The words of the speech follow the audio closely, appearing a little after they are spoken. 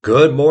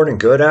Good morning,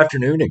 good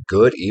afternoon, and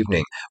good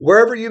evening.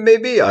 Wherever you may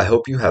be, I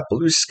hope you have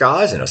blue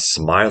skies and a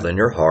smile in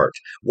your heart.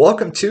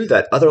 Welcome to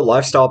That Other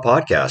Lifestyle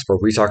Podcast, where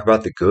we talk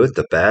about the good,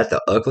 the bad, the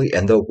ugly,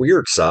 and the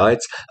weird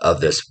sides of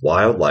this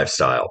wild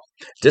lifestyle.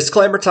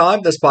 Disclaimer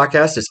time, this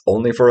podcast is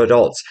only for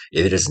adults.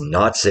 It is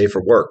not safe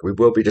for work. We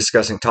will be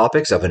discussing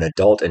topics of an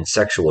adult and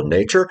sexual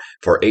nature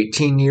for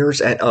 18 years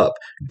and up.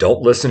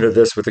 Don't listen to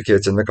this with the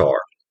kids in the car.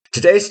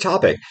 Today's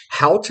topic,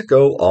 how to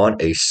go on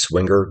a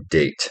swinger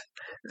date.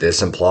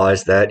 This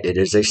implies that it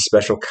is a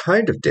special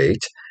kind of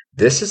date.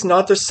 This is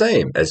not the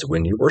same as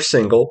when you were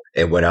single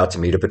and went out to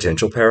meet a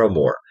potential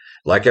paramour.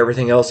 Like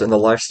everything else in the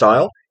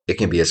lifestyle, it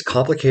can be as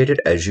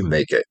complicated as you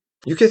make it.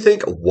 You can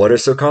think, what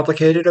is so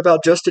complicated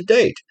about just a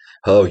date?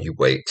 Oh, you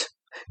wait.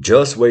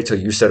 Just wait till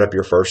you set up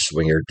your first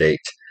swinger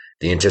date.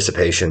 The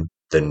anticipation,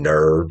 the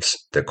nerves,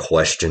 the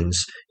questions,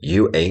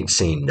 you ain't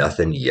seen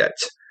nothing yet.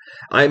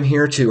 I'm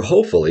here to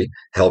hopefully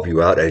help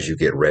you out as you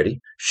get ready,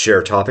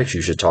 share topics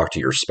you should talk to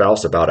your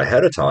spouse about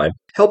ahead of time,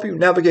 help you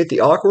navigate the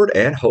awkward,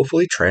 and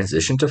hopefully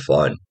transition to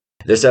fun.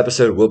 This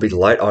episode will be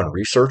light on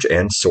research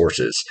and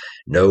sources.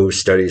 No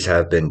studies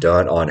have been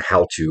done on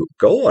how to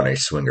go on a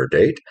swinger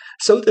date,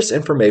 so this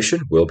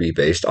information will be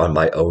based on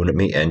my own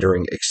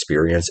meandering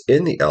experience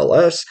in the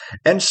LS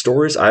and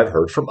stories I've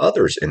heard from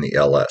others in the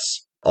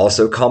LS.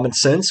 Also, common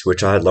sense,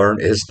 which I learned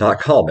is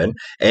not common,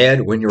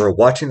 and when you're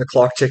watching the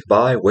clock tick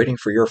by, waiting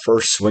for your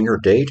first swinger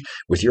date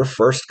with your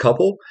first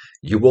couple,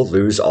 you will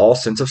lose all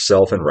sense of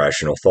self and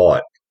rational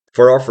thought.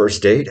 For our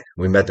first date,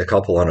 we met the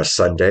couple on a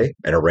Sunday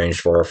and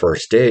arranged for our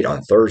first date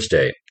on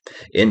Thursday.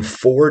 In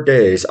 4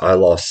 days, I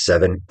lost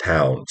 7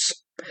 pounds.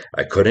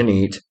 I couldn't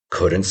eat,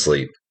 couldn't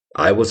sleep.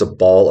 I was a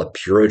ball of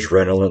pure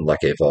adrenaline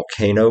like a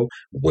volcano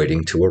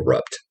waiting to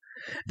erupt.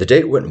 The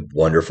date went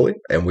wonderfully,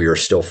 and we are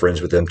still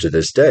friends with them to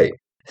this day.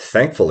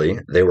 Thankfully,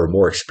 they were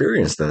more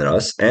experienced than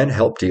us and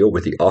helped deal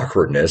with the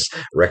awkwardness,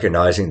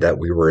 recognizing that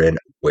we were in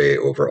way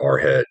over our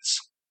heads.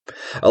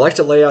 I like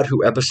to lay out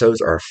who episodes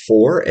are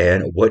for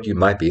and what you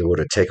might be able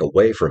to take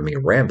away from me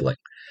rambling.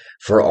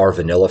 For our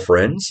vanilla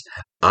friends,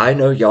 I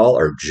know y'all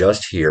are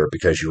just here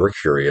because you are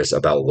curious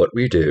about what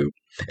we do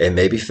and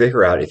maybe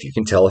figure out if you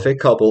can tell if a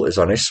couple is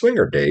on a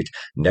swinger date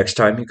next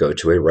time you go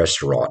to a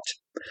restaurant.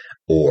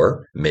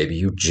 Or maybe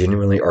you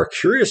genuinely are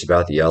curious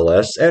about the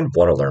LS and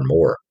want to learn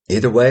more.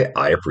 Either way,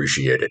 I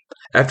appreciate it.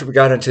 After we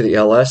got into the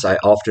LS, I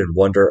often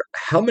wonder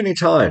how many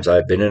times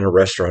I've been in a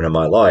restaurant in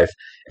my life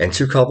and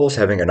two couples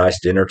having a nice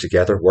dinner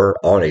together were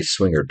on a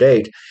swinger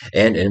date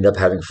and ended up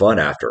having fun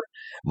after.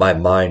 My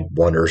mind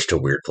wanders to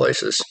weird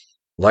places.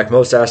 Like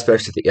most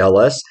aspects of the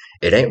LS,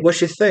 it ain't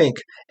what you think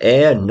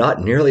and not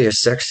nearly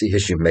as sexy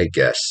as you may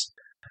guess.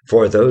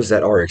 For those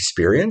that are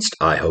experienced,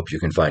 I hope you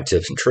can find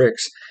tips and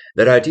tricks.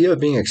 That idea of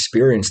being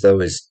experienced, though,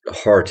 is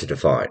hard to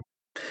define.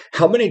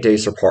 How many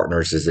dates or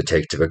partners does it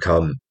take to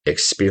become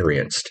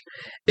experienced?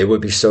 It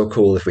would be so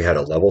cool if we had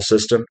a level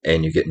system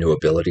and you get new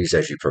abilities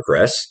as you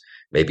progress,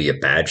 maybe a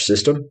badge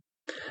system.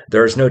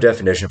 There is no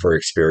definition for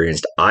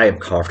experienced I am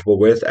comfortable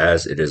with,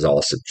 as it is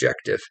all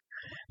subjective.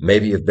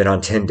 Maybe you've been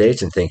on 10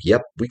 dates and think,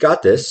 yep, we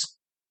got this.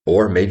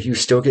 Or maybe you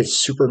still get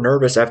super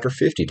nervous after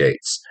 50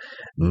 dates.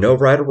 No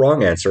right or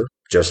wrong answer,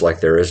 just like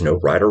there is no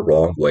right or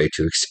wrong way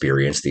to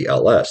experience the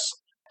LS.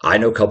 I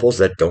know couples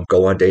that don't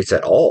go on dates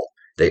at all.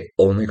 They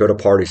only go to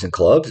parties and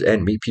clubs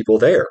and meet people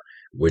there,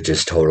 which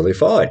is totally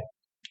fine.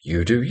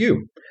 You do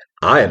you.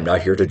 I am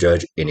not here to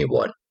judge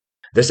anyone.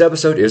 This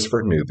episode is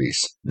for newbies.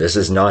 This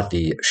is not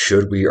the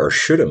should we or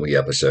shouldn't we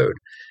episode.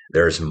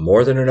 There is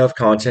more than enough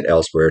content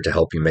elsewhere to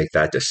help you make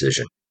that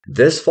decision.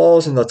 This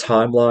falls in the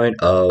timeline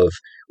of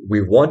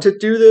we want to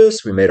do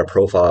this, we made a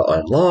profile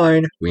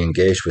online, we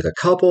engaged with a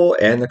couple,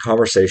 and the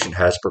conversation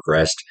has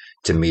progressed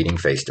to meeting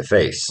face to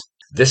face.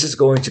 This is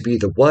going to be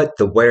the what,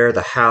 the where,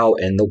 the how,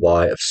 and the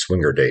why of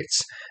swinger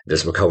dates.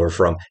 This will cover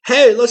from,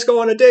 hey, let's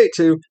go on a date,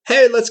 to,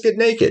 hey, let's get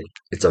naked.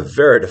 It's a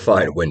very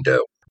defined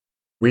window.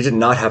 We did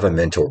not have a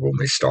mentor when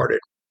we started,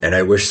 and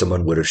I wish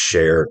someone would have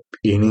shared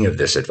any of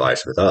this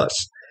advice with us.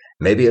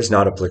 Maybe it's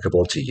not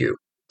applicable to you.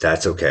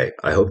 That's okay.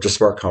 I hope to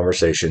spark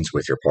conversations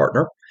with your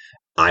partner.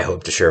 I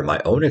hope to share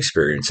my own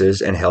experiences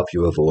and help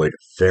you avoid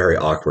very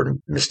awkward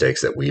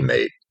mistakes that we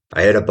made.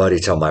 I had a buddy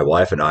tell my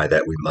wife and I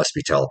that we must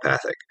be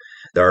telepathic.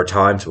 There are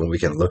times when we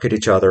can look at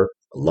each other,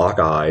 lock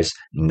eyes,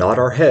 nod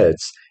our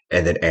heads,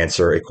 and then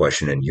answer a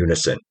question in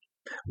unison.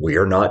 We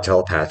are not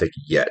telepathic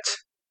yet.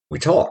 We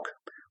talk.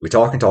 We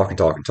talk and talk and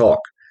talk and talk.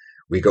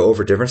 We go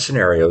over different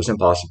scenarios and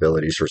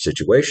possibilities for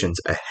situations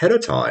ahead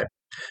of time.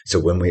 So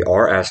when we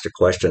are asked a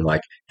question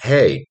like,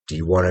 hey, do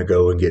you want to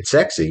go and get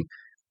sexy?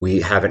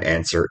 We have an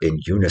answer in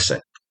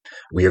unison.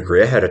 We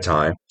agree ahead of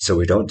time so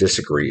we don't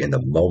disagree in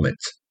the moment.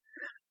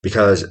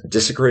 Because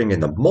disagreeing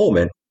in the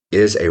moment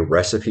is a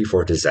recipe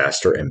for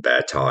disaster and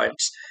bad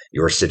times.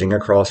 You're sitting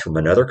across from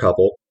another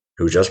couple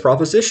who just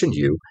propositioned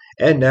you,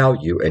 and now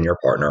you and your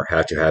partner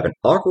have to have an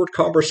awkward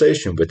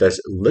conversation with as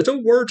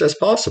little words as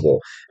possible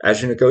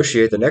as you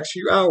negotiate the next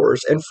few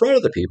hours in front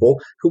of the people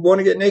who want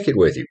to get naked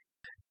with you.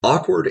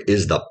 Awkward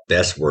is the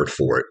best word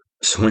for it.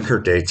 Swinger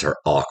dates are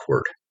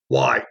awkward.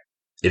 Why?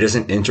 It is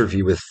an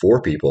interview with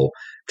four people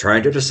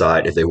trying to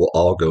decide if they will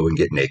all go and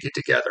get naked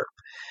together.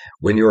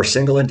 When you are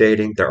single and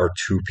dating, there are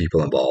two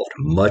people involved.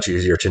 Much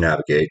easier to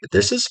navigate.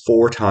 This is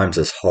four times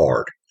as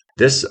hard.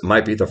 This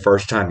might be the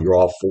first time you're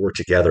all four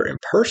together in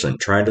person,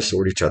 trying to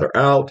sort each other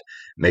out,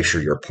 make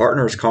sure your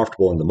partner is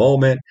comfortable in the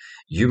moment.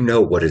 You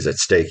know what is at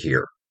stake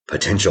here.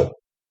 Potential.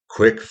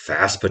 Quick,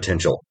 fast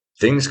potential.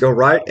 Things go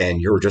right, and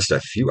you're just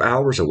a few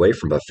hours away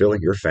from fulfilling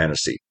your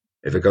fantasy.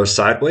 If it goes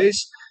sideways,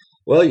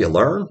 well, you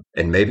learn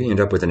and maybe end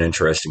up with an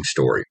interesting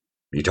story.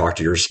 You talk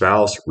to your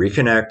spouse,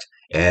 reconnect,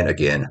 and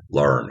again,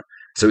 learn.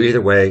 So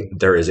either way,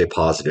 there is a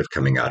positive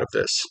coming out of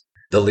this.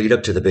 The lead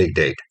up to the big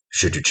date.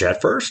 Should you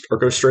chat first or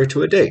go straight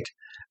to a date?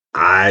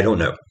 I don't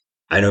know.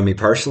 I know me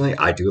personally,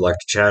 I do like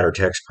to chat or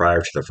text prior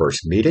to the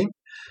first meeting.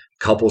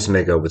 Couples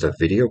may go with a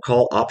video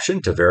call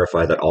option to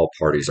verify that all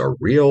parties are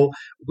real,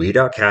 weed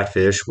out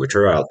catfish, which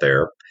are out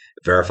there,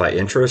 verify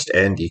interest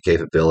and the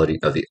capability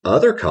of the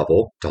other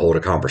couple to hold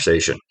a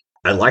conversation.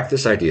 I like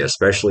this idea,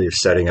 especially if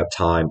setting up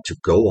time to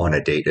go on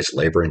a date is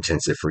labor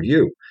intensive for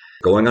you.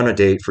 Going on a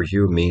date for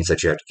you means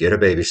that you have to get a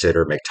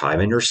babysitter, make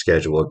time in your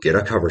schedule, get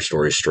a cover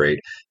story straight,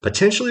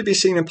 potentially be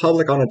seen in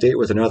public on a date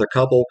with another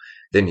couple,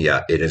 then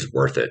yeah, it is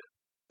worth it.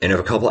 And if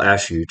a couple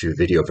asks you to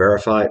video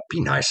verify,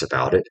 be nice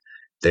about it.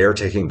 They are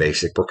taking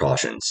basic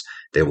precautions.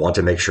 They want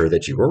to make sure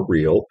that you are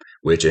real,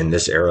 which in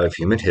this era of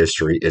human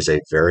history is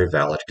a very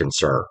valid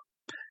concern.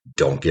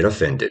 Don't get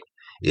offended.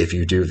 If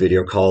you do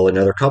video call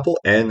another couple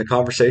and the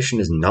conversation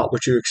is not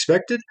what you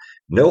expected,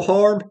 no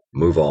harm,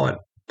 move on.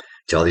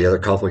 Tell the other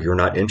couple you're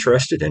not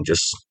interested and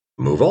just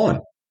move on.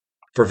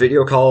 For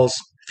video calls,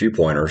 a few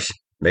pointers.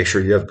 Make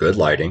sure you have good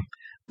lighting.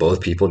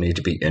 Both people need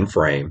to be in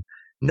frame.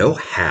 No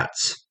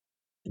hats.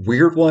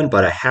 Weird one,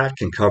 but a hat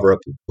can cover up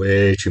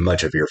way too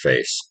much of your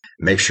face.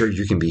 Make sure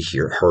you can be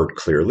heard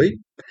clearly.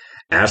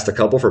 Ask the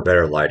couple for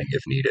better lighting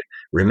if needed.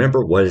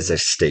 Remember what is at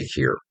stake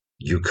here.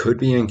 You could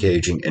be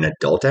engaging in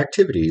adult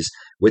activities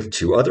with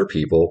two other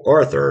people or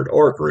a third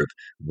or a group,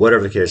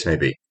 whatever the case may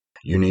be.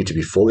 You need to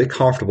be fully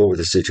comfortable with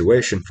the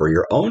situation for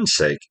your own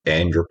sake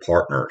and your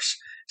partner's.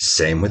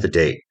 Same with the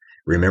date.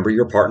 Remember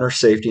your partner's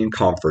safety and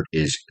comfort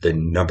is the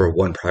number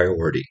one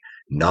priority,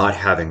 not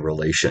having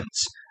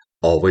relations.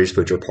 Always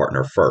put your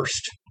partner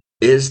first.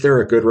 Is there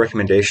a good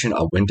recommendation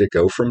on when to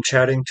go from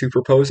chatting to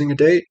proposing a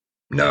date?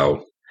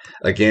 No.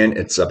 Again,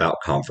 it's about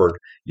comfort.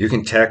 You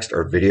can text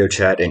or video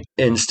chat and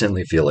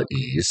instantly feel at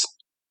ease.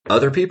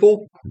 Other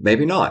people,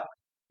 maybe not.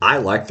 I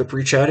like the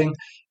pre-chatting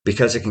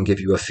because it can give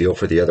you a feel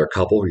for the other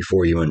couple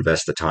before you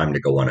invest the time to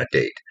go on a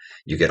date.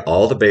 You get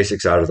all the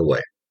basics out of the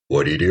way.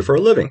 What do you do for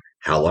a living?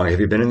 How long have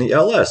you been in the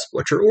LS?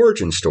 What's your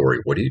origin story?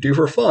 What do you do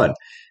for fun?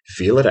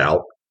 Feel it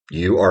out.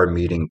 You are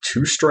meeting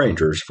two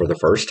strangers for the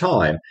first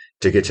time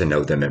to get to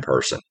know them in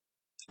person.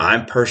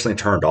 I'm personally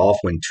turned off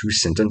when two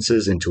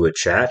sentences into a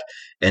chat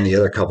and the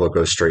other couple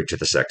goes straight to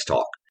the sex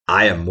talk.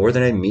 I am more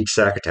than a meat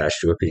sack attached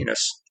to a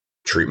penis.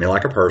 Treat me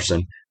like a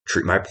person.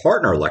 Treat my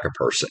partner like a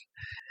person.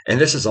 And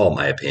this is all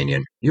my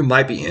opinion. You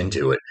might be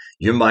into it.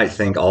 You might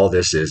think all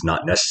this is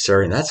not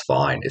necessary, and that's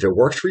fine. If it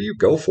works for you,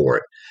 go for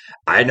it.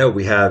 I know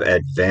we have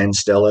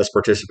advanced LS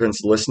participants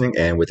listening,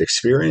 and with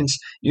experience,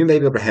 you may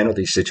be able to handle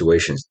these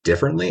situations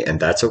differently, and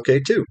that's okay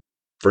too.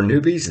 For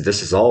newbies,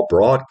 this is all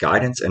broad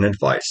guidance and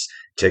advice.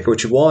 Take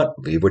what you want,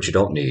 leave what you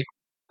don't need.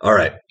 All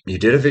right, you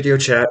did a video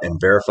chat and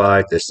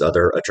verified this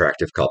other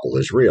attractive couple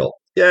is real.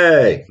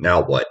 Yay!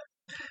 Now what?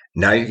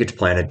 Now you get to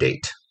plan a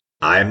date.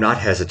 I am not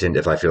hesitant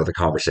if I feel the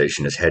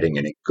conversation is heading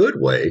in a good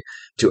way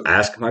to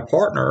ask my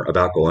partner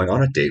about going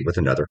on a date with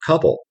another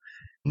couple.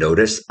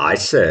 Notice I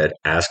said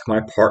ask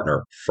my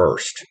partner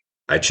first.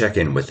 I check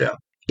in with them.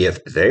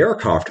 If they are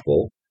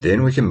comfortable,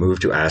 then we can move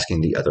to asking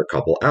the other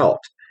couple out.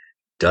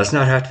 Does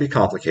not have to be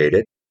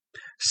complicated.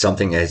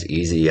 Something as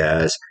easy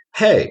as,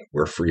 hey,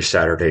 we're free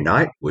Saturday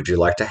night. Would you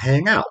like to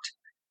hang out?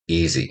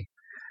 Easy.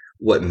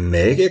 What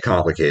may get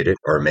complicated,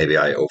 or maybe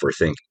I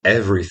overthink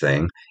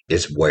everything,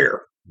 is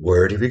where.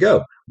 Where do we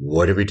go?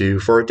 What do we do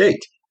for a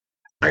date?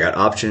 I got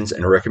options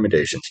and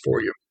recommendations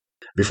for you.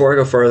 Before I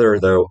go further,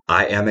 though,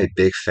 I am a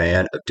big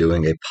fan of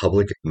doing a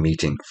public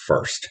meeting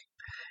first.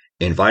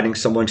 Inviting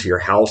someone to your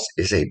house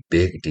is a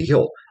big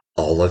deal.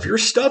 All of your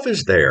stuff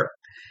is there.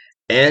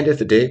 And if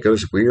the date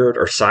goes weird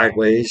or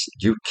sideways,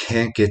 you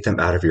can't get them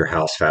out of your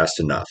house fast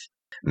enough.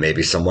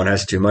 Maybe someone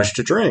has too much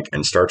to drink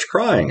and starts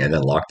crying and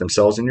then lock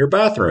themselves in your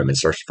bathroom and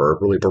starts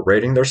verbally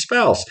berating their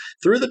spouse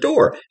through the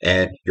door.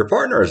 And your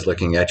partner is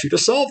looking at you to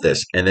solve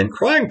this. And then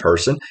crying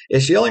person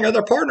is yelling at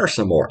their partner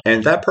some more.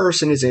 And that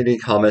person is eating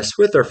hummus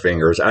with their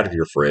fingers out of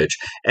your fridge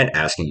and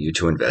asking you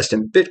to invest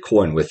in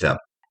Bitcoin with them.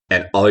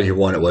 And all you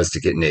wanted was to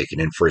get naked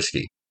and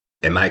frisky.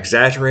 Am I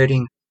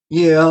exaggerating?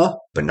 Yeah,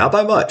 but not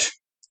by much.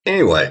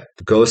 Anyway,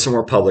 go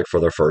somewhere public for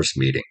their first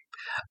meeting.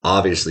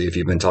 Obviously, if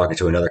you've been talking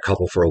to another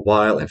couple for a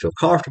while and feel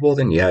comfortable,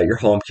 then yeah, your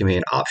home can be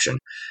an option.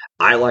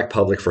 I like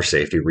public for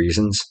safety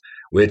reasons,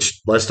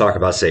 which let's talk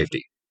about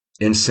safety.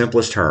 In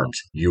simplest terms,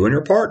 you and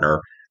your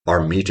partner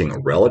are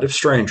meeting relative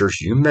strangers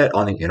you met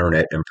on the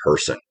internet in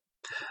person.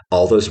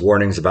 All those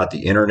warnings about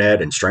the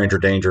internet and stranger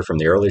danger from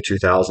the early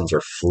 2000s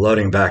are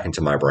flooding back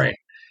into my brain.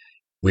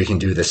 We can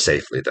do this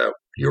safely, though.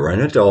 You're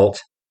an adult,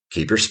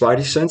 keep your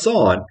spidey sense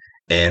on,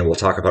 and we'll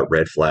talk about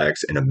red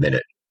flags in a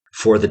minute.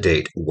 For the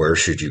date, where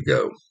should you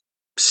go?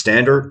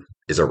 Standard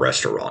is a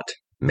restaurant,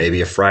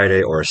 maybe a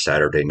Friday or a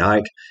Saturday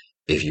night.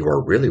 If you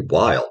are really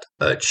wild,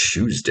 a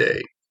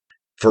Tuesday.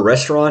 For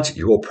restaurants,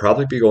 you will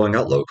probably be going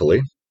out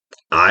locally.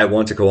 I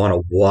want to go on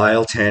a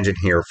wild tangent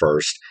here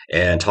first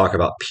and talk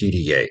about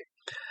PDA.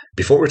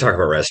 Before we talk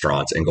about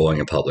restaurants and going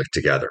in public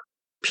together,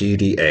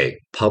 PDA,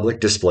 public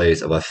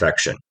displays of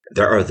affection.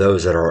 There are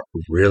those that are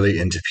really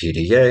into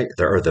PDA.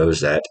 There are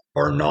those that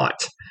are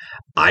not.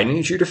 I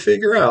need you to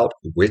figure out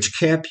which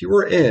camp you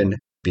are in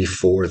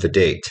before the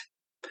date.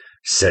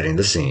 Setting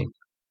the scene.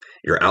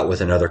 You're out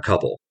with another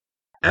couple.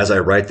 As I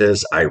write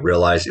this, I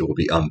realize it will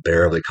be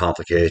unbearably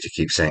complicated to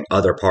keep saying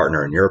other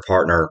partner and your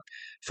partner.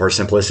 For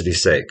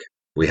simplicity's sake,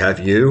 we have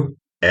you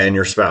and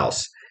your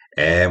spouse,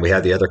 and we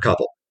have the other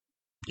couple.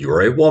 You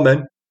are a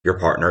woman, your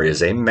partner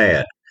is a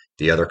man.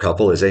 The other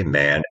couple is a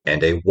man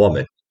and a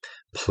woman.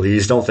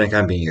 Please don't think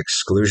I'm being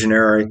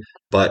exclusionary,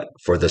 but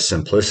for the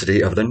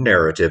simplicity of the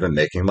narrative and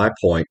making my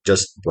point,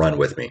 just run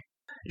with me.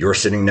 You're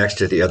sitting next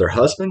to the other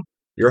husband,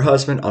 your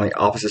husband on the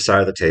opposite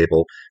side of the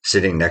table,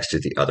 sitting next to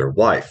the other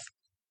wife.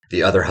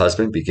 The other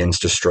husband begins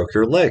to stroke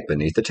your leg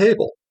beneath the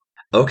table.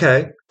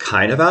 Okay,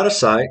 kind of out of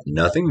sight,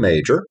 nothing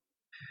major.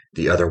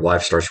 The other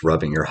wife starts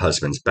rubbing your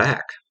husband's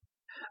back.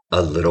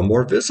 A little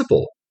more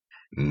visible.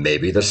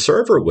 Maybe the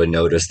server would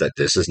notice that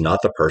this is not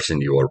the person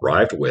you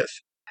arrived with.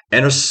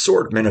 An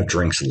assortment of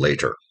drinks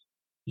later.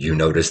 You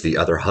notice the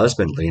other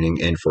husband leaning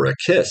in for a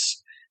kiss.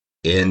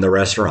 In the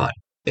restaurant.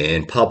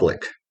 In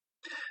public.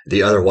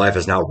 The other wife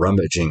is now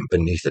rummaging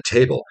beneath the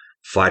table,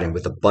 fighting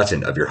with the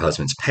button of your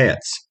husband's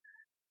pants.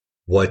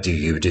 What do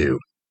you do?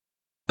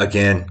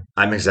 Again,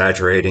 I'm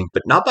exaggerating,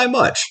 but not by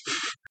much.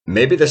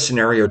 Maybe the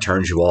scenario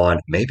turns you on.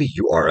 Maybe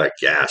you are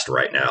aghast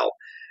right now.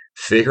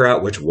 Figure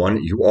out which one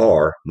you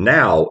are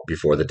now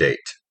before the date.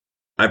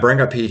 I bring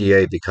up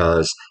PDA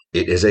because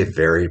it is a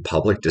very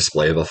public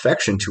display of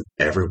affection to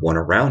everyone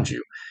around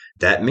you.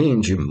 That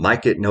means you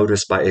might get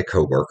noticed by a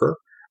coworker,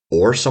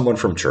 or someone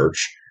from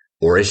church,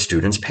 or a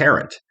student's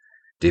parent.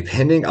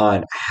 Depending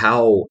on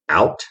how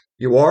out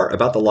you are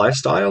about the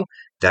lifestyle,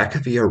 that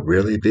could be a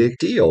really big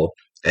deal,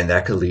 and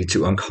that could lead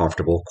to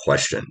uncomfortable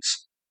questions.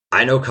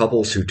 I know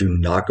couples who do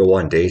not go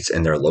on dates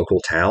in their local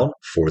town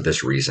for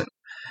this reason.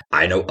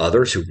 I know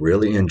others who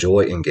really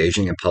enjoy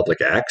engaging in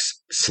public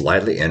acts,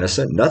 slightly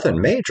innocent,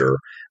 nothing major,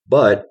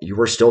 but you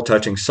are still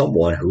touching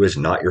someone who is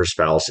not your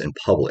spouse in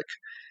public.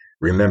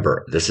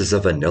 Remember, this is a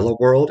vanilla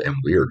world and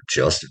we're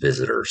just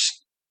visitors.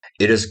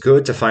 It is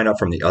good to find out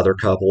from the other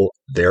couple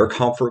their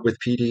comfort with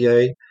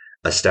PDA,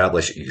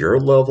 establish your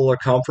level of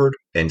comfort,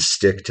 and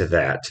stick to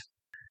that.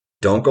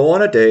 Don't go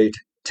on a date,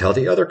 tell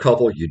the other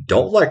couple you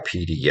don't like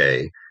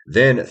PDA,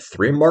 then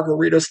 3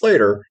 margaritas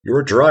later,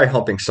 you're dry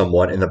humping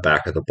someone in the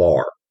back of the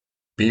bar.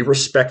 Be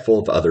respectful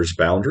of others'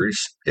 boundaries.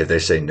 If they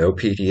say no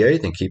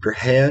PDA, then keep your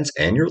hands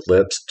and your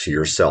lips to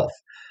yourself.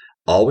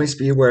 Always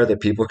be aware that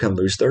people can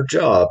lose their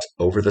jobs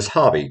over this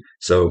hobby,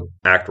 so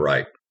act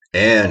right.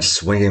 And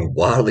swinging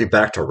wildly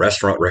back to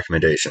restaurant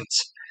recommendations.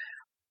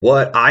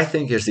 What I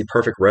think is the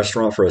perfect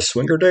restaurant for a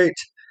swinger date?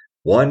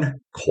 1,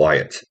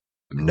 quiet.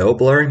 No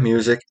blaring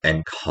music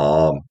and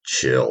calm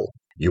chill.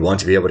 You want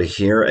to be able to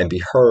hear and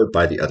be heard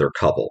by the other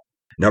couple.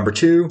 Number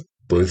 2,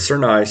 booths are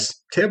nice.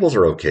 Tables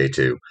are okay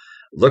too.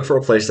 Look for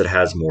a place that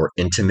has more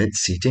intimate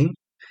seating.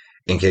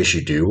 In case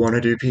you do want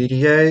to do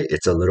PDA,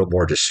 it's a little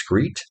more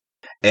discreet.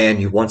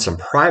 And you want some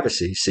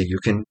privacy so you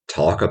can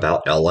talk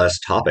about LS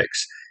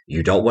topics.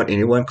 You don't want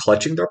anyone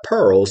clutching their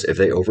pearls if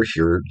they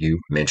overhear you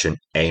mention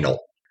anal.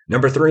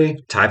 Number 3,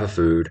 type of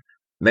food.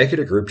 Make it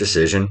a group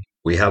decision.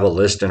 We have a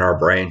list in our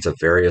brains of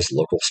various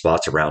local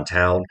spots around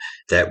town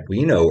that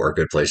we know are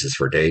good places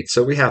for dates,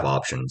 so we have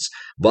options.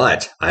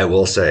 But I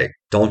will say,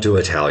 don't do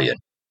Italian.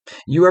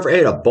 You ever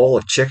ate a bowl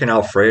of chicken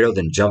Alfredo,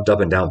 then jumped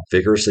up and down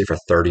vigorously for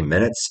 30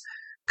 minutes?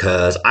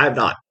 Because I've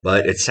not,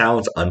 but it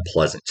sounds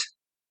unpleasant.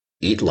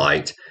 Eat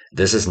light.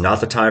 This is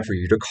not the time for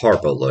you to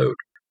carbo load.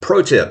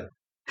 Pro tip,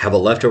 have a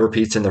leftover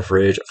pizza in the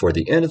fridge for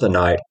the end of the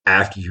night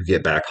after you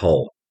get back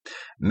home.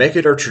 Make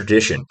it a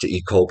tradition to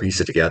eat cold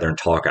pizza together and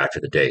talk after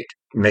the date.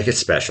 Make it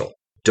special.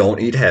 Don't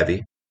eat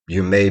heavy.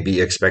 You may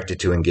be expected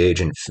to engage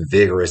in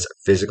vigorous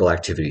physical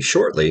activity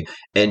shortly,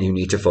 and you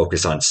need to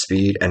focus on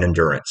speed and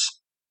endurance.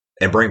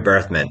 And bring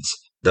breath mints.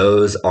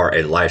 Those are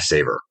a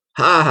lifesaver.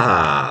 Ha ha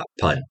ha,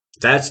 pun.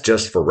 That's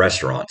just for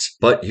restaurants,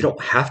 but you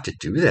don't have to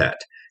do that.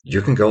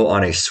 You can go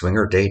on a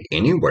swinger date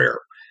anywhere.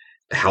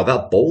 How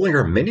about bowling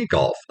or mini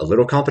golf? A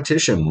little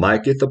competition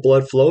might get the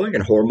blood flowing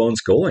and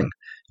hormones going.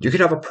 You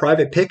could have a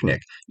private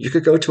picnic. You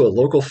could go to a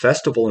local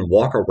festival and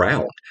walk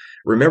around.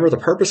 Remember, the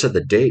purpose of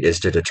the date is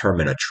to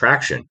determine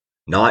attraction,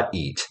 not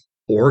eat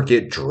or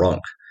get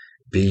drunk.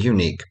 Be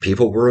unique.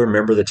 People will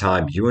remember the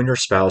time you and your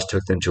spouse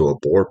took them to a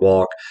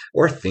boardwalk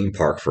or theme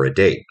park for a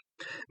date.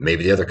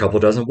 Maybe the other couple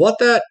doesn't want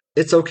that.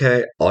 It's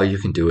okay. All you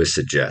can do is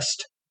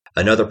suggest.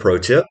 Another pro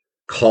tip,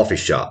 Coffee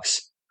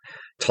shops.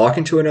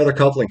 Talking to another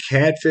couple and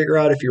can't figure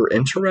out if you're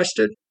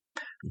interested?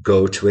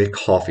 Go to a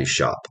coffee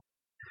shop.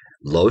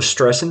 Low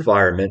stress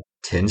environment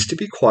tends to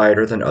be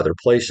quieter than other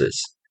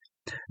places.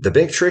 The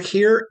big trick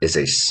here is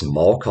a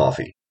small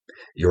coffee.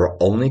 You're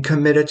only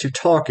committed to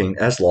talking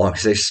as long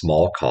as a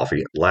small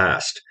coffee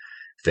lasts.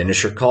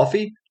 Finish your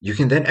coffee, you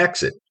can then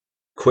exit.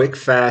 Quick,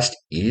 fast,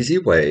 easy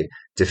way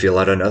to feel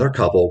out another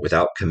couple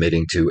without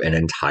committing to an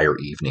entire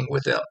evening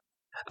with them.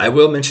 I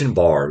will mention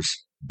bars.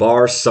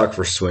 Bars suck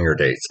for swinger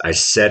dates. I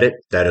said it.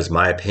 That is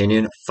my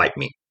opinion. Fight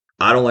me.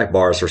 I don't like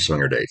bars for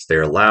swinger dates. They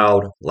are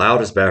loud.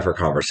 Loud is bad for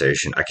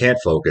conversation. I can't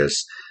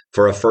focus.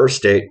 For a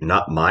first date,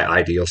 not my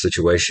ideal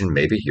situation.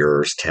 Maybe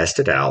yours. Test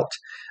it out.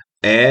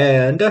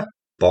 And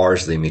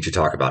bars lead me to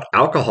talk about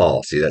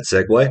alcohol. See that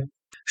segue?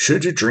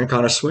 Should you drink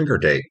on a swinger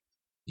date?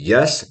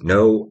 Yes,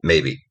 no,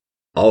 maybe.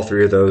 All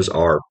three of those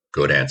are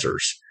good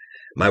answers.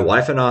 My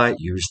wife and I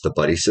use the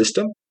buddy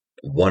system.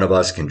 One of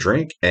us can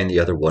drink and the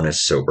other one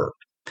is sober.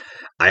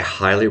 I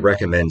highly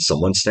recommend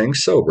someone staying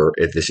sober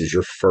if this is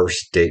your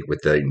first date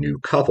with a new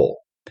couple.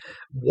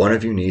 One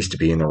of you needs to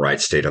be in the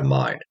right state of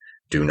mind.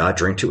 Do not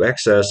drink to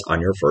excess on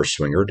your first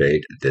swinger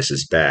date. This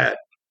is bad.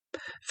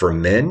 For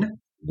men,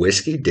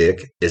 whiskey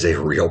dick is a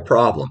real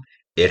problem.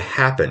 It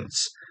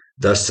happens.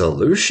 The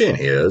solution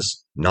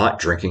is not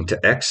drinking to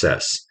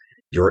excess.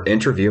 You're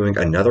interviewing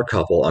another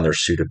couple on their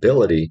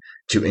suitability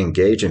to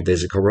engage in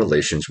physical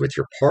relations with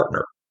your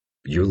partner.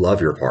 You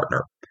love your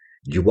partner.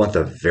 You want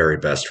the very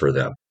best for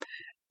them.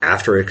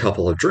 After a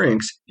couple of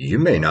drinks, you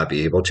may not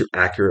be able to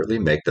accurately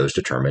make those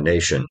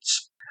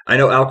determinations. I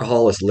know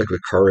alcohol is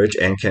liquid courage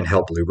and can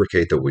help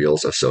lubricate the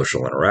wheels of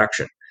social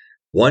interaction.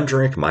 One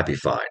drink might be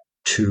fine.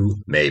 Two,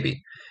 maybe.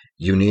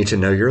 You need to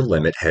know your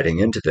limit heading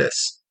into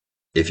this.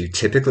 If you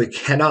typically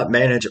cannot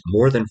manage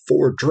more than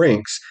 4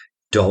 drinks,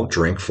 don't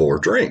drink 4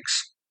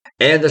 drinks.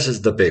 And this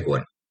is the big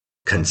one.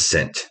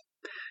 Consent.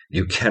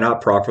 You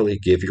cannot properly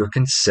give your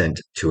consent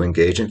to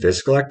engage in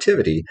physical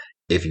activity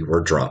if you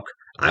are drunk.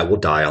 I will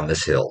die on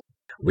this hill.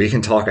 We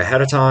can talk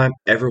ahead of time,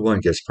 everyone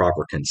gives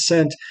proper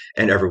consent,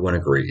 and everyone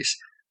agrees.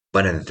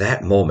 But in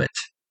that moment,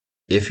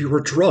 if you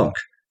were drunk,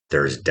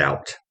 there is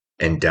doubt.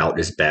 And doubt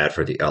is bad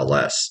for the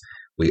LS.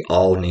 We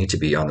all need to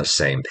be on the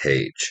same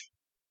page.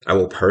 I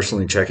will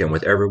personally check in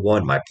with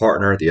everyone, my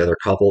partner, the other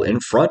couple, in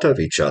front of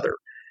each other,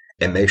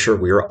 and make sure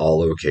we are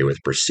all okay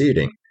with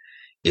proceeding.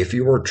 If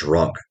you are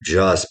drunk,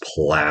 just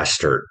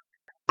plastered,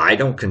 I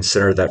don't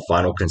consider that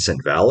final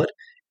consent valid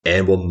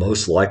and will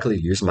most likely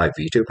use my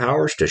veto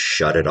powers to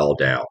shut it all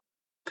down.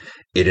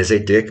 It is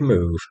a dick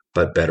move,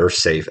 but better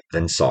safe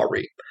than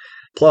sorry.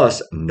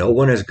 Plus, no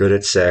one is good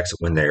at sex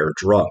when they are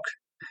drunk.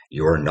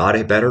 You are not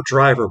a better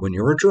driver when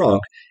you are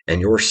drunk, and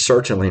you are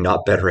certainly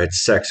not better at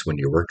sex when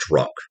you are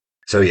drunk.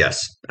 So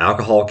yes,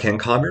 alcohol can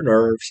calm your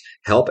nerves,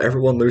 help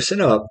everyone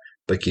loosen up,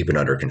 but keep it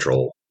under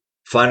control.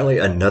 Finally,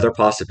 another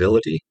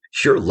possibility,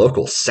 your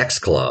local sex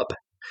club.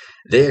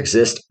 They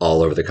exist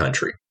all over the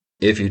country.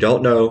 If you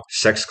don't know,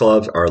 sex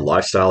clubs are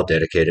lifestyle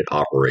dedicated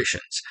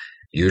operations.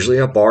 Usually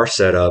a bar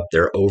setup,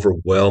 they're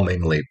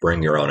overwhelmingly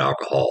bring your own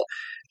alcohol.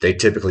 They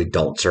typically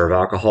don't serve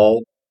alcohol.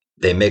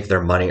 They make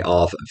their money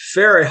off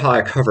very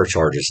high cover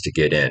charges to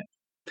get in.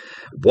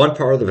 One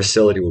part of the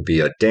facility would be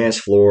a dance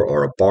floor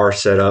or a bar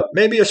setup,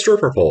 maybe a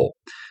stripper pole.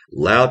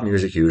 Loud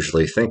music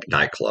usually, think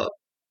nightclub.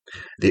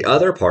 The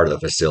other part of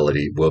the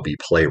facility will be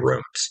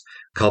playrooms.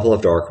 Couple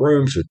of dark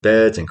rooms with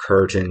beds and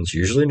curtains,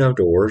 usually no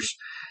doors,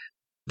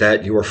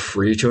 that you are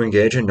free to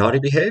engage in naughty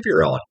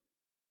behavior on.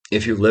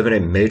 If you live in a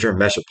major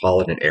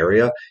metropolitan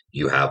area,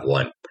 you have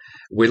one.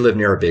 We live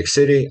near a big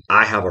city.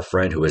 I have a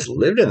friend who has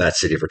lived in that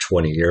city for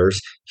 20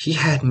 years. He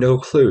had no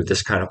clue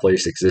this kind of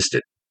place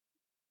existed.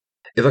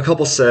 If a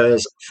couple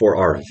says, for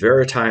our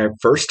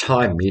first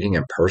time meeting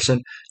in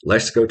person,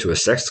 let's go to a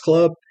sex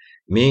club,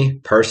 me,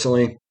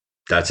 personally,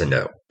 that's a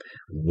no.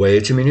 Way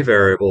too many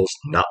variables,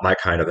 not my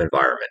kind of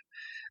environment.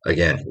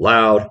 Again,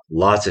 loud,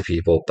 lots of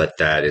people, but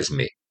that is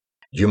me.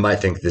 You might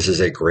think this is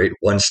a great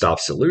one-stop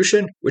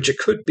solution, which it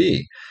could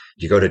be.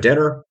 You go to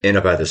dinner, end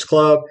up at this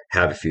club,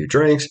 have a few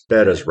drinks,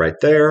 bed is right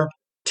there,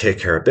 take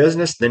care of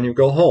business, then you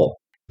go home.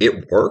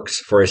 It works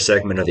for a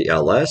segment of the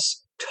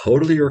LS,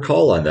 totally your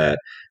call on that,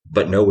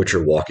 but know what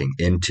you're walking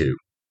into.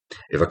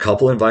 If a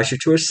couple invites you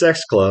to a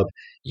sex club,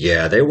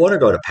 yeah, they want to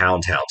go to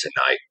Pound Town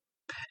tonight.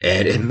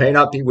 And it may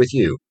not be with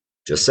you.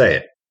 Just say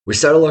it. We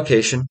set a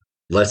location.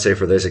 Let's say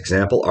for this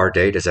example, our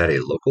date is at a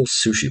local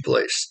sushi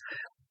place.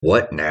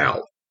 What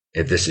now?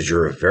 If this is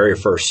your very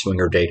first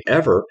swinger date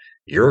ever,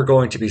 you're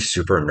going to be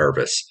super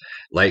nervous.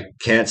 Like,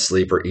 can't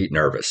sleep or eat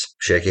nervous.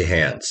 Shake your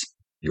hands.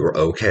 You're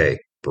okay.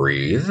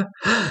 Breathe.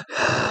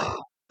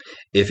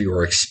 If you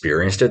are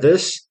experienced at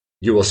this,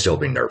 you will still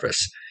be nervous.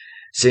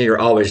 See, you're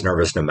always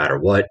nervous no matter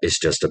what. It's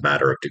just a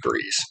matter of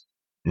degrees.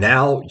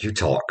 Now you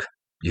talk.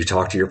 You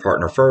talk to your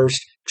partner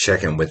first,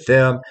 check in with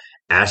them,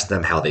 ask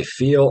them how they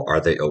feel. Are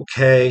they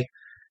okay?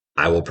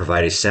 I will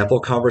provide a sample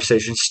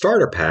conversation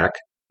starter pack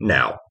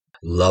now.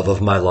 Love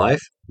of my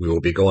life, we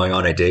will be going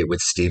on a date with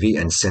Stevie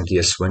and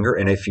Cynthia Swinger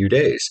in a few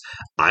days.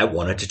 I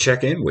wanted to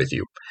check in with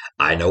you.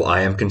 I know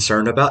I am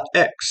concerned about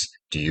X.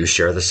 Do you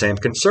share the same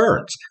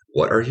concerns?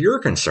 What are your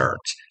concerns?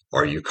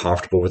 Are you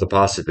comfortable with the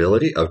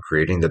possibility of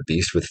creating the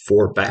beast with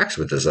four backs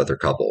with this other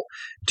couple?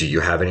 Do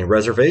you have any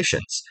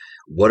reservations?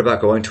 What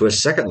about going to a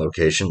second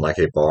location like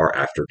a bar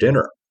after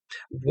dinner?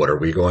 What are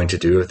we going to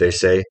do if they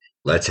say,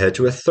 let's head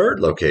to a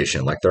third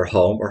location like their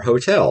home or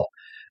hotel?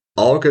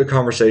 All good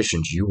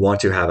conversations you want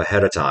to have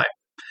ahead of time.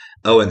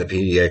 Oh, and the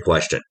PDA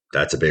question.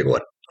 That's a big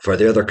one. For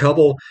the other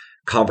couple,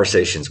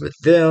 conversations with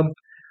them.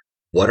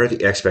 What are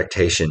the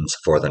expectations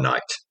for the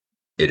night?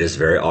 It is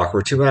very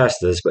awkward to ask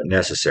this, but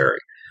necessary.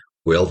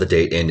 Will the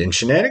date end in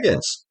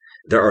shenanigans?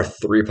 There are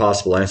three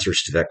possible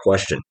answers to that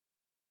question.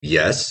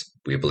 Yes,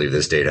 we believe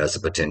this date has the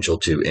potential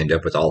to end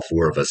up with all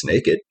four of us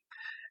naked.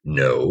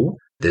 No,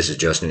 this is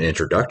just an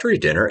introductory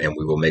dinner and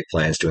we will make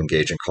plans to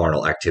engage in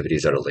carnal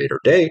activities at a later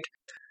date.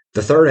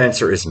 The third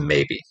answer is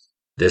maybe.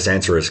 This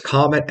answer is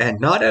common and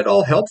not at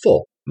all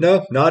helpful.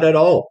 No, not at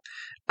all.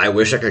 I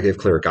wish I could give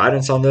clear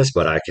guidance on this,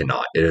 but I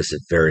cannot. It is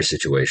very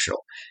situational.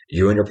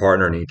 You and your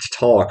partner need to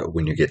talk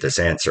when you get this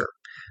answer.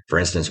 For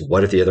instance,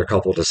 what if the other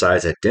couple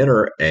decides at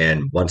dinner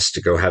and wants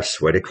to go have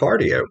sweaty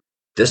cardio?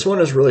 This one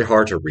is really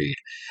hard to read.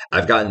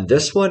 I've gotten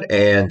this one,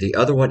 and the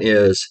other one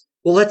is,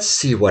 well, let's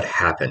see what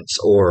happens,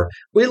 or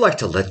we like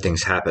to let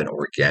things happen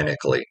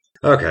organically.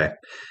 Okay,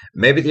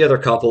 maybe the other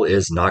couple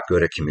is not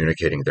good at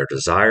communicating their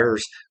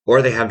desires,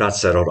 or they have not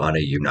settled on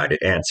a united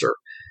answer.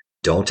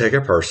 Don't take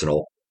it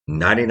personal.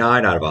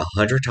 99 out of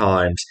 100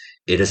 times,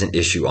 it is an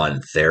issue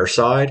on their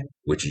side,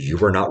 which you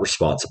are not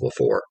responsible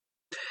for.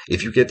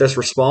 If you get this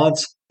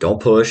response,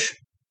 don't push,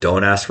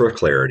 don't ask for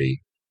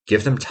clarity,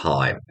 give them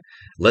time.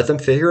 Let them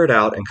figure it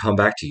out and come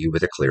back to you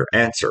with a clear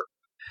answer.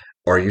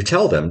 Or you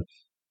tell them,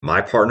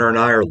 my partner and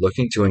I are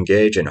looking to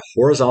engage in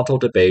horizontal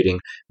debating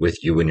with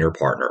you and your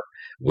partner.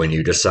 When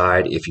you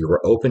decide if you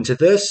are open to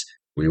this,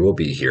 we will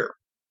be here.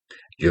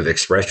 You have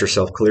expressed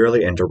yourself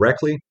clearly and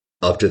directly,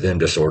 up to them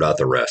to sort out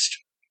the rest.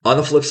 On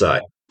the flip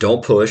side,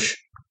 don't push,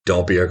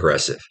 don't be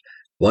aggressive.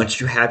 Once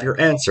you have your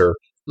answer,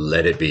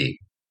 let it be.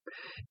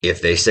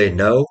 If they say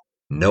no,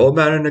 no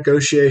amount of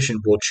negotiation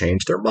will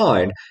change their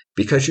mind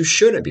because you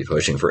shouldn't be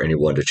pushing for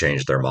anyone to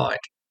change their mind.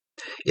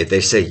 If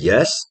they say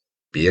yes,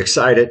 be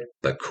excited,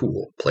 but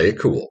cool. Play it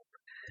cool.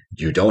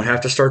 You don't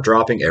have to start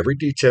dropping every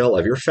detail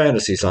of your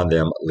fantasies on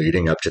them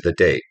leading up to the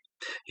date.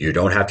 You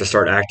don't have to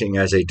start acting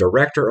as a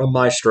director or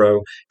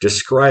maestro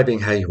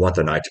describing how you want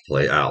the night to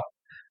play out.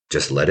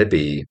 Just let it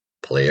be.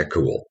 Play it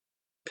cool.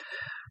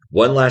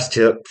 One last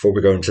tip before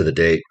we go into the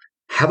date.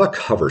 Have a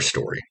cover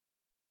story.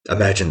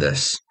 Imagine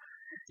this.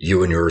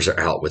 You and yours are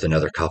out with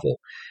another couple.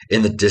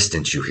 In the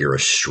distance, you hear a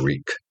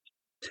shriek.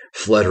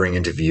 Fluttering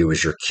into view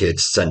is your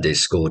kid's Sunday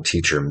school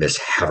teacher, Miss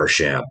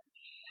Haversham.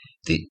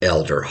 The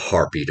elder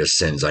harpy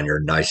descends on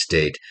your nice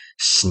date,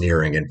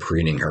 sneering and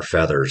preening her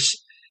feathers.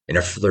 In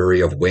a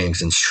flurry of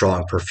wings and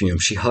strong perfume,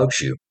 she hugs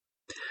you.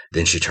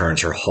 Then she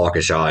turns her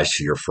hawkish eyes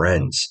to your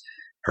friends,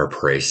 her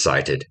prey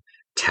sighted,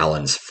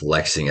 talons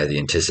flexing at the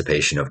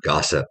anticipation of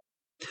gossip.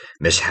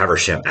 Miss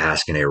Haversham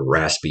asks in a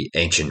raspy,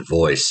 ancient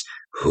voice,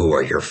 who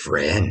are your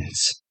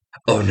friends?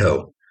 Oh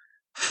no.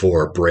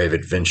 Four brave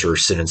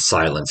adventurers sit in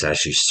silence as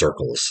she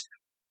circles.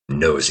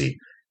 Nosy,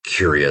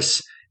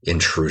 curious,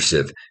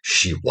 intrusive,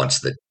 she wants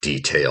the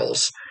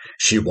details.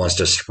 She wants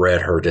to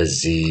spread her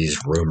disease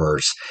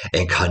rumors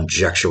and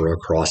conjecture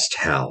across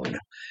town.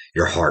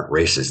 Your heart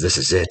races. This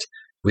is it.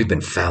 We've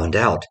been found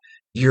out.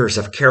 Years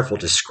of careful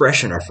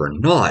discretion are for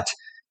naught.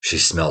 She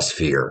smells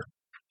fear.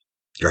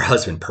 Your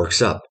husband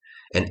perks up,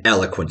 an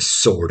eloquent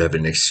sword of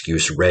an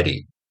excuse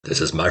ready.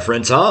 This is my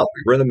friend Tom.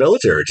 We were in the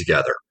military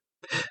together.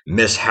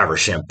 Miss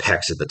Haversham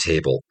pecks at the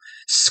table,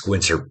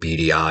 squints her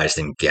beady eyes,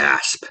 then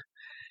gasps.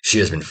 She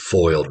has been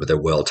foiled with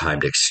a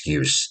well-timed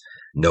excuse.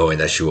 Knowing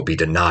that she will be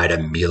denied a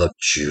meal of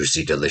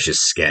juicy, delicious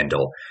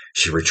scandal,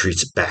 she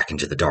retreats back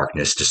into the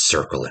darkness to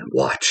circle and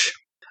watch.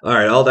 All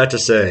right, all that to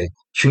say,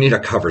 you need a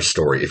cover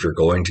story if you're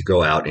going to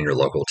go out in your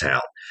local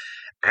town.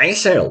 I ain't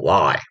saying a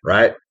lie,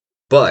 right?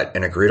 But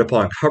an agreed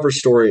upon cover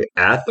story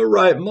at the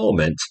right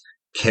moment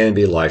can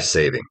be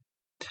life-saving.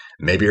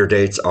 Maybe your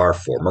dates are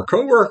former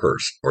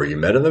coworkers, or you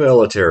met in the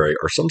military,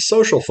 or some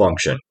social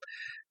function.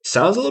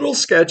 Sounds a little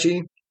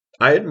sketchy,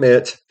 I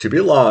admit, to be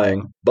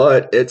lying,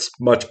 but it's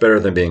much better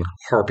than being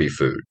harpy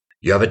food.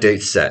 You have a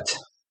date set.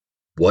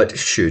 What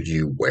should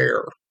you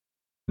wear?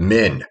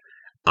 Men,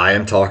 I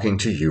am talking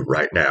to you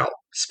right now,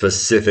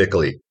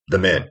 specifically the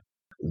men.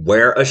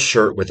 Wear a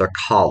shirt with a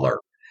collar.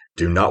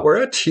 Do not wear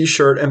a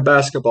t-shirt and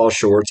basketball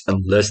shorts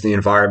unless the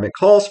environment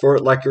calls for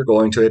it, like you're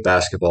going to a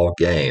basketball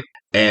game.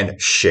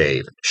 And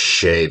shave.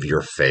 Shave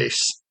your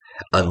face.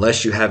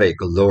 Unless you have a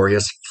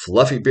glorious,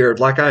 fluffy beard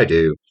like I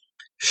do,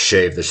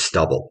 shave the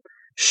stubble.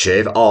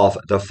 Shave off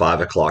the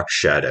 5 o'clock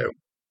shadow.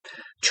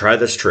 Try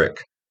this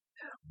trick.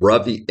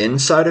 Rub the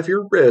inside of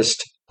your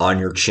wrist on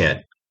your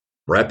chin.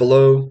 Right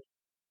below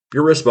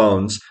your wrist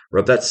bones,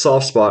 rub that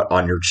soft spot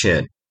on your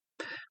chin.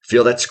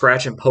 Feel that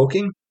scratch and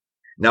poking?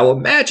 Now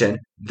imagine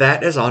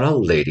that is on a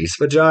lady's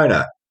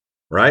vagina,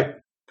 right?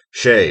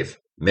 Shave.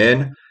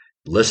 Men,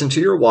 listen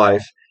to your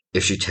wife.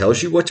 If she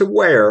tells you what to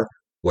wear,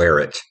 wear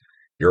it.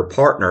 Your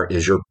partner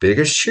is your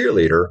biggest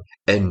cheerleader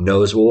and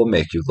knows what will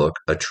make you look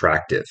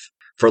attractive.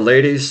 For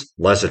ladies,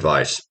 less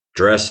advice.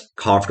 Dress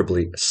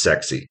comfortably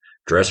sexy.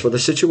 Dress for the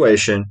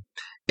situation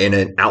in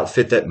an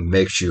outfit that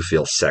makes you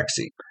feel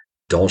sexy.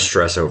 Don't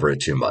stress over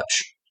it too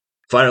much.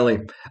 Finally,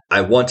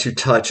 I want to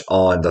touch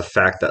on the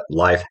fact that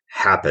life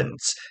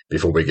happens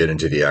before we get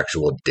into the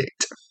actual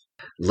date.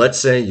 Let's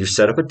say you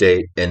set up a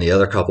date and the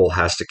other couple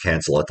has to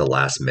cancel at the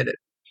last minute.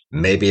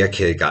 Maybe a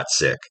kid got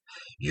sick.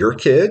 Your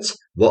kids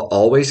will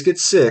always get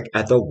sick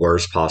at the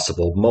worst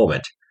possible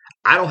moment.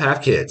 I don't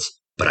have kids,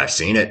 but I've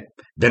seen it,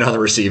 been on the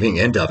receiving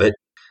end of it.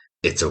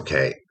 It's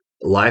okay.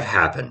 Life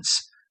happens.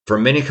 For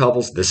many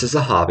couples, this is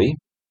a hobby.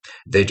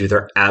 They do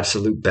their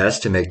absolute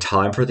best to make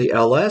time for the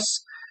LS.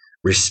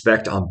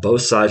 Respect on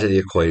both sides of the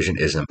equation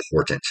is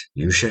important.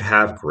 You should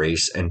have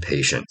grace and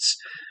patience.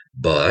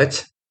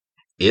 But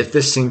if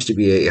this seems to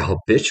be a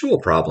habitual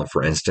problem,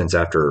 for instance,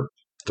 after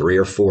 3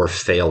 or 4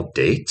 failed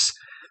dates,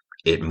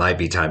 it might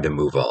be time to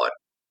move on.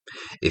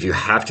 If you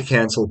have to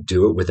cancel,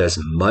 do it with as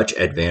much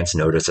advance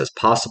notice as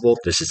possible.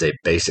 This is a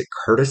basic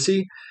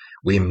courtesy.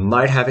 We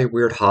might have a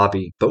weird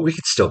hobby, but we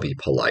can still be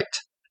polite.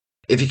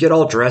 If you get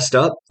all dressed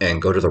up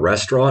and go to the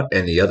restaurant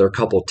and the other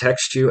couple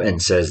texts you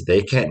and says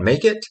they can't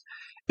make it,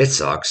 it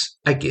sucks.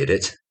 I get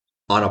it.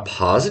 On a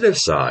positive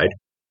side,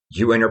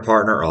 you and your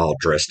partner are all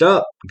dressed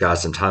up, got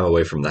some time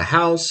away from the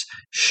house,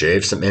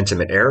 shave some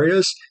intimate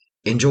areas,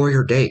 enjoy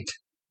your date.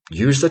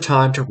 Use the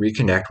time to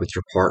reconnect with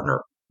your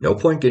partner. No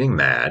point getting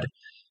mad.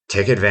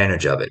 Take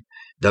advantage of it.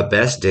 The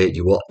best date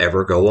you will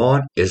ever go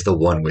on is the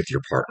one with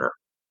your partner.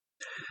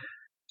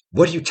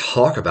 What do you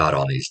talk about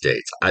on these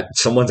dates?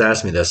 Someone's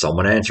asked me this, so I'm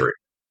going to answer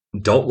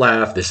it. Don't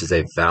laugh. This is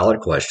a valid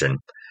question.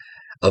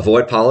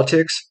 Avoid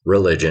politics,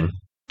 religion.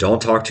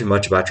 Don't talk too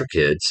much about your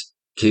kids.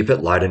 Keep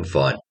it light and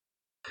fun.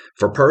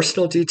 For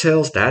personal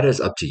details, that is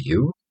up to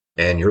you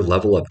and your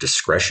level of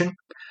discretion.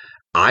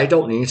 I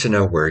don't need to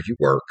know where you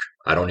work.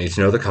 I don't need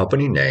to know the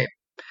company name.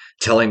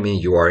 Telling me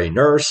you are a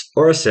nurse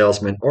or a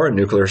salesman or a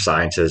nuclear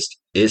scientist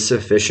is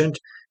sufficient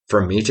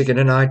for me to get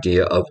an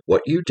idea of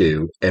what you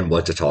do and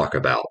what to talk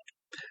about.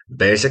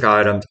 Basic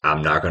items,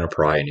 I'm not going to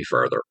pry any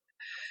further.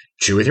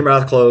 Chew with your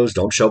mouth closed.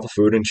 Don't shovel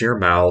food into your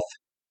mouth.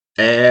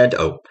 And,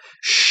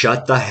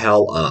 shut the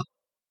hell up.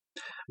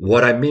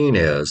 What I mean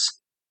is,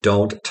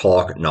 don't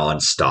talk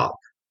nonstop.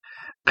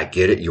 I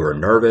get it, you are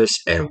nervous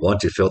and want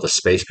to fill the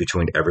space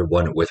between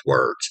everyone with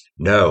words.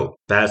 No,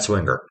 bad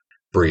swinger.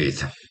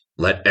 Breathe.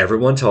 Let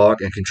everyone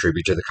talk and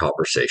contribute to the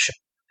conversation.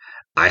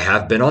 I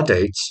have been on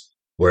dates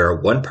where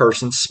one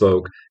person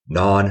spoke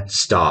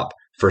non-stop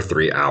for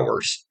 3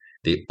 hours.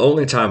 The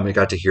only time we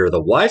got to hear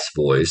the wife's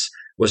voice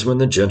was when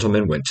the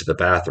gentleman went to the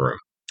bathroom.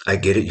 I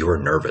get it, you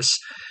are nervous.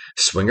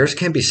 Swingers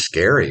can be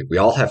scary. We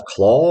all have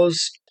claws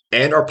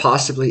and are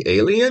possibly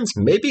aliens,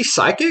 maybe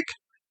psychic.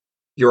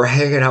 You're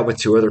hanging out with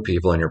 2 other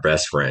people and your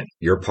best friend.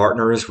 Your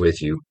partner is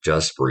with you.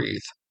 Just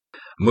breathe.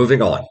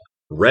 Moving on.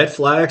 Red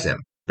flags and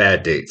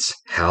bad dates.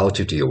 How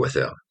to deal with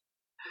them.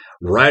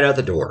 Right out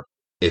the door.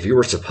 If you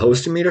were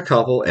supposed to meet a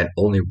couple and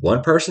only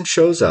one person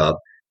shows up,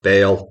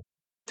 bail.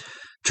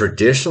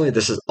 Traditionally,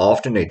 this is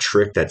often a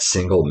trick that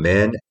single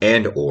men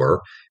and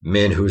or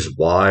men whose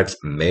wives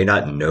may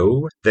not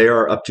know they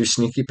are up to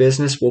sneaky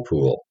business will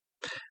pull.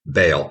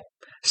 Bail.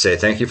 Say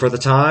thank you for the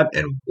time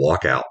and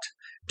walk out.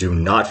 Do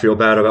not feel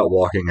bad about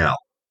walking out.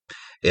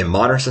 In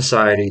modern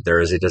society,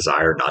 there is a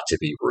desire not to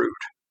be rude.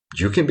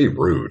 You can be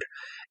rude.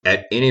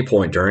 At any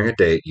point during a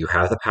date, you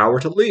have the power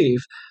to leave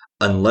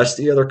unless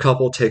the other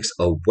couple takes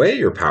away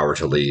your power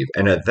to leave.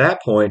 And at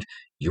that point,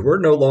 you are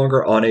no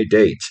longer on a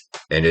date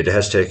and it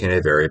has taken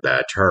a very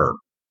bad turn.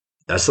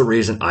 That's the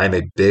reason I'm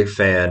a big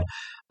fan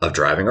of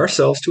driving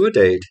ourselves to a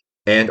date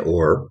and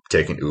or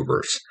taking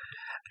Ubers.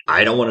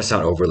 I don't want to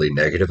sound overly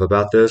negative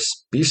about this.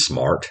 Be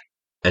smart.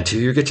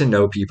 Until you get to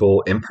know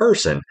people in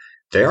person,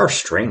 they are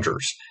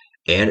strangers,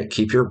 and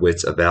keep your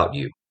wits about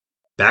you.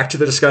 Back to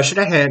the discussion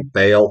at hand,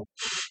 bail.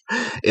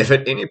 If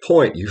at any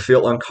point you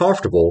feel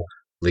uncomfortable,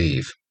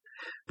 leave.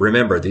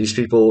 Remember, these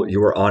people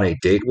you are on a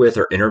date with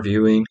are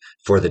interviewing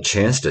for the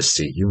chance to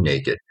see you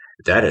naked.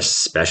 That is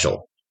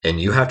special,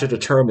 and you have to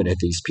determine if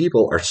these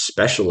people are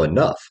special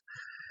enough.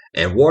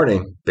 And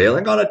warning,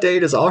 bailing on a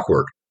date is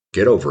awkward.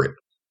 Get over it.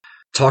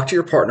 Talk to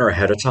your partner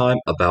ahead of time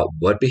about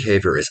what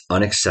behavior is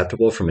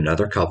unacceptable from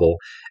another couple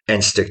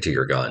and stick to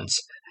your guns.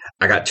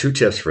 I got 2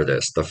 tips for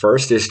this. The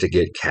first is to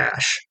get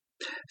cash.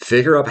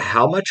 Figure out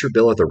how much your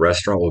bill at the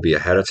restaurant will be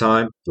ahead of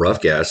time, rough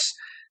guess,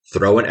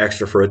 throw in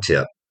extra for a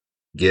tip.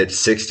 Get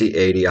 $60,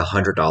 $80,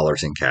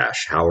 $100 in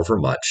cash, however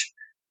much.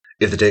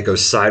 If the date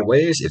goes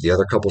sideways, if the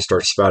other couple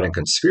starts spouting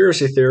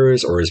conspiracy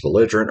theories or is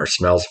belligerent or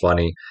smells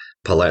funny,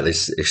 politely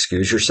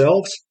excuse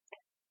yourselves.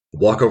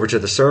 Walk over to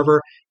the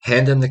server,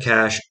 hand them the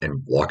cash,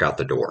 and walk out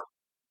the door.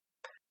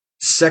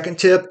 Second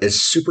tip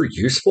is super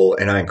useful,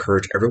 and I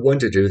encourage everyone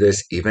to do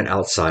this even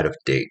outside of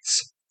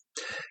dates.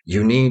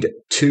 You need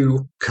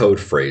 2 code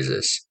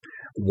phrases.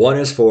 One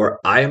is for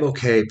I am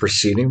okay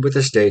proceeding with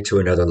this date to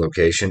another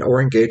location or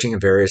engaging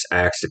in various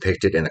acts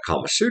depicted in the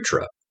Kama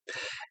Sutra.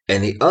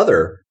 And the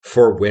other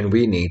for when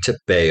we need to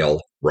bail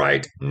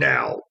right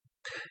now.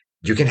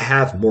 You can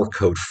have more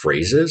code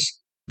phrases,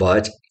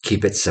 but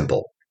keep it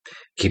simple.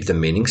 Keep the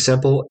meaning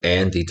simple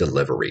and the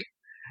delivery.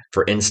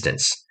 For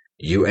instance,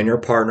 you and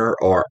your partner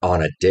are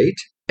on a date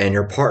and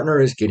your partner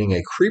is getting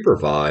a creeper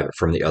vibe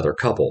from the other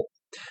couple.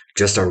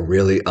 Just a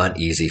really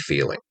uneasy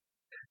feeling.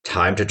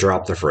 Time to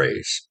drop the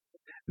phrase.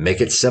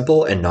 Make it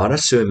simple and non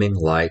assuming,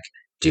 like,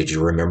 did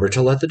you remember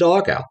to let the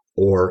dog out?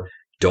 Or,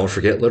 don't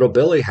forget little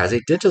Billy has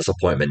a dentist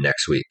appointment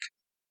next week.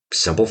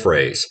 Simple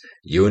phrase.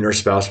 You and your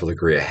spouse will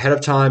agree ahead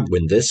of time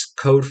when this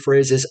code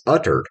phrase is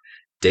uttered.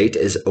 Date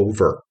is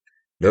over.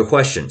 No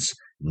questions,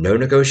 no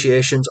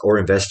negotiations or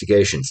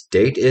investigations.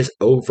 Date is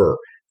over.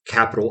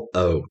 Capital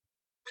O.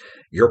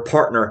 Your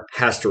partner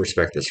has to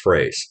respect this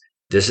phrase.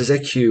 This is a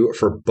cue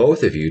for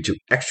both of you to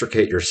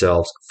extricate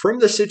yourselves from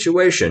the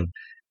situation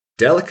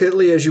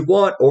delicately as you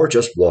want or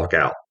just walk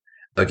out.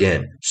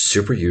 Again,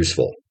 super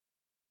useful.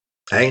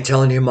 I ain't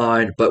telling you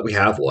mine, but we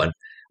have one.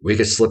 We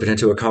could slip it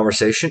into a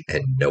conversation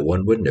and no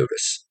one would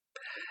notice.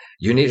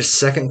 You need a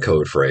second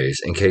code phrase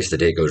in case the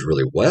date goes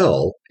really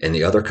well and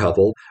the other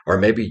couple, or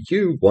maybe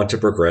you want to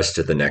progress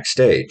to the next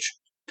stage.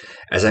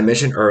 As I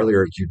mentioned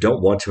earlier, you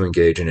don't want to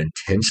engage in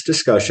intense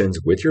discussions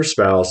with your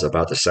spouse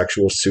about the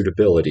sexual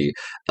suitability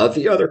of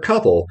the other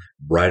couple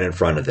right in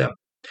front of them.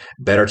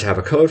 Better to have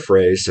a code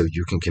phrase so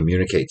you can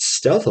communicate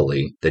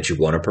stealthily that you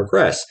want to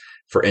progress.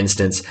 For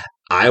instance,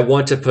 I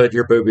want to put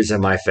your boobies in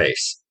my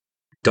face.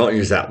 Don't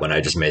use that one. I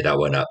just made that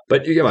one up.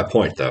 But you get my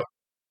point, though.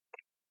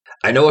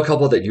 I know a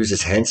couple that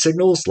uses hand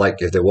signals, like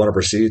if they want to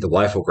proceed, the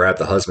wife will grab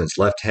the husband's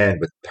left hand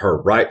with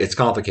her right. It's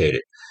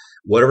complicated.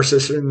 Whatever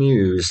system you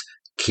use,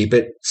 keep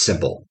it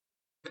simple.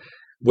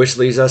 Which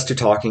leads us to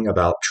talking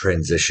about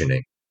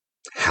transitioning.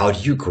 How do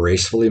you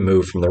gracefully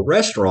move from the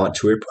restaurant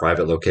to a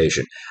private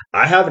location?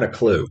 I haven't a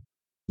clue.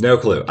 No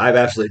clue. I have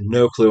absolutely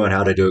no clue on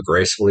how to do it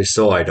gracefully,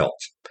 so I don't.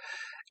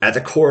 At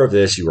the core of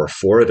this, you are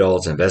four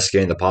adults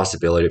investigating the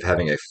possibility of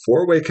having a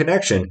four-way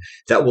connection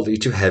that will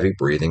lead to heavy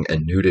breathing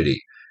and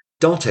nudity.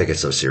 Don't take it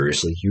so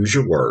seriously. Use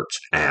your words.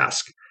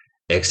 Ask.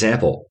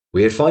 Example,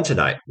 we had fun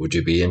tonight. Would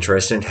you be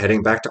interested in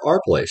heading back to our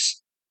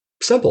place?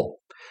 Simple.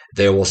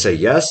 They will say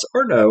yes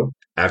or no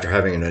after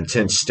having an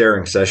intense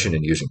staring session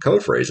and using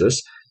code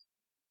phrases.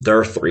 There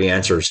are three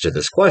answers to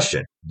this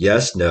question.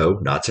 Yes, no,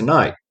 not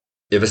tonight.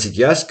 If it's a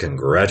yes,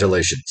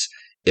 congratulations.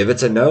 If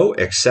it's a no,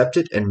 accept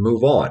it and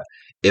move on.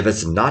 If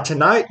it's not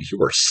tonight,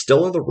 you are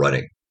still in the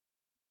running.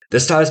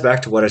 This ties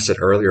back to what I said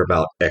earlier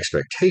about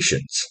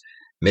expectations.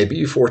 Maybe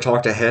you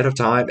foretalked ahead of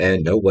time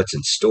and know what's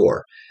in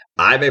store.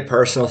 I'm a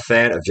personal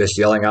fan of just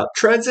yelling out,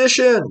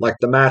 transition, like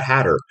the Mad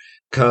Hatter,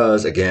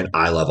 because, again,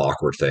 I love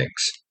awkward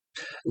things.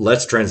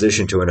 Let's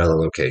transition to another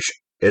location.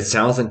 It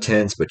sounds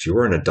intense, but you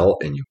are an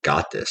adult and you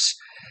got this.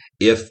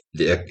 If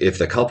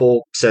the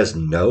couple says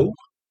no,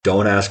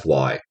 don't ask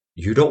why.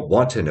 You don't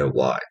want to know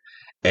why.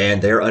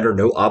 And they're under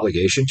no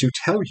obligation to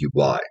tell you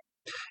why.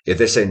 If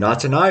they say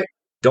not tonight,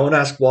 don't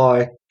ask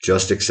why,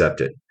 just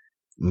accept it.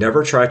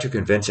 Never try to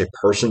convince a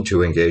person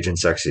to engage in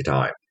sexy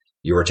time.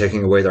 You are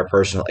taking away their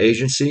personal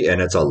agency,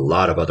 and it's a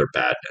lot of other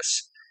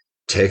badness.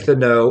 Take the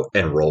no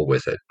and roll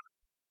with it.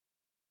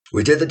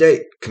 We did the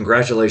date.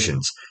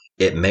 Congratulations.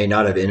 It may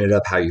not have ended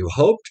up how you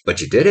hoped,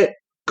 but you did it.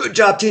 Good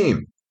job,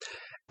 team.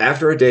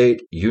 After a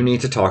date, you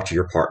need to talk to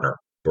your partner.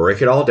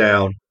 Break it all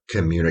down.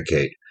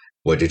 Communicate.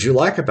 What did you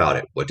like about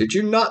it? What did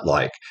you not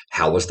like?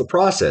 How was the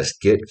process?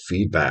 Get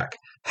feedback.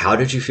 How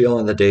did you feel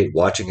on the date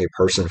watching a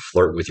person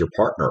flirt with your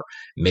partner?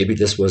 Maybe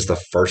this was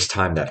the first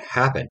time that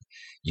happened.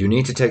 You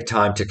need to take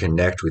time to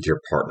connect with your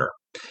partner.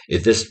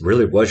 If this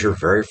really was your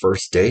very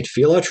first date,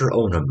 feel out your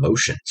own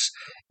emotions.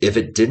 If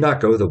it did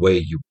not go the way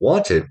you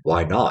wanted,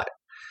 why not?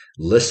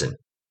 Listen,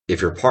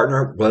 if your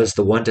partner was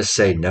the one to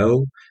say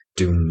no,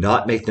 do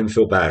not make them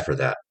feel bad for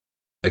that.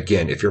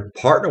 Again, if your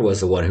partner was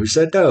the one who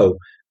said no,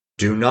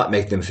 do not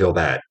make them feel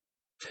bad.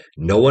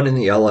 No one in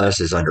the LS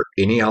is under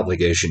any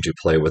obligation to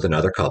play with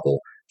another couple,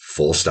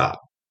 full stop.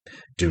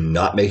 Do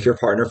not make your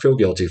partner feel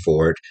guilty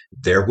for it.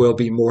 There will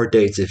be more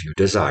dates if you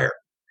desire.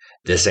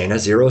 This ain't a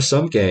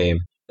zero-sum game.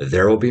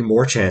 There will be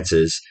more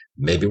chances,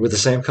 maybe with the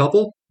same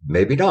couple,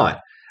 maybe not.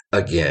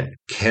 Again,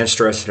 can't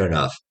stress it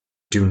enough.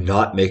 Do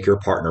not make your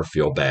partner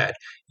feel bad.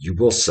 You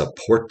will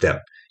support them.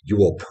 You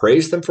will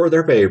praise them for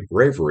their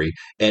bravery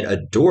and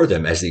adore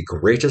them as the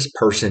greatest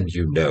person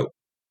you know.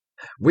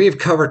 We've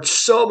covered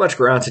so much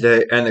ground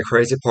today, and the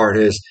crazy part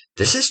is,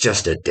 this is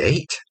just a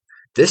date.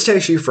 This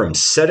takes you from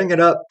setting it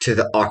up to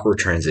the awkward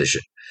transition.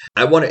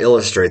 I want to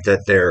illustrate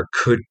that there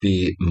could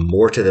be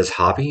more to this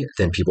hobby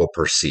than people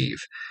perceive.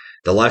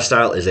 The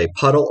lifestyle is a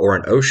puddle or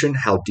an ocean.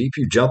 How deep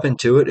you jump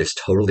into it is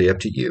totally up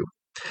to you.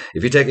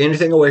 If you take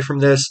anything away from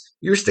this,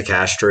 use the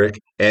cash trick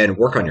and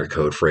work on your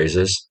code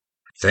phrases.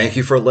 Thank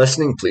you for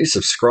listening. Please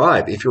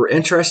subscribe. If you're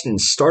interested in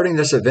starting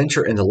this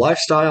adventure in the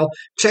lifestyle,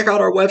 check out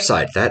our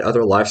website,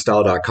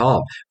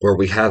 thatotherlifestyle.com, where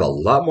we have a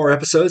lot more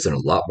episodes and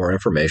a lot more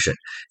information.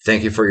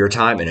 Thank you for your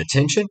time and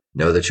attention.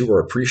 Know that you are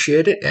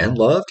appreciated and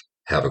loved.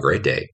 Have a great day.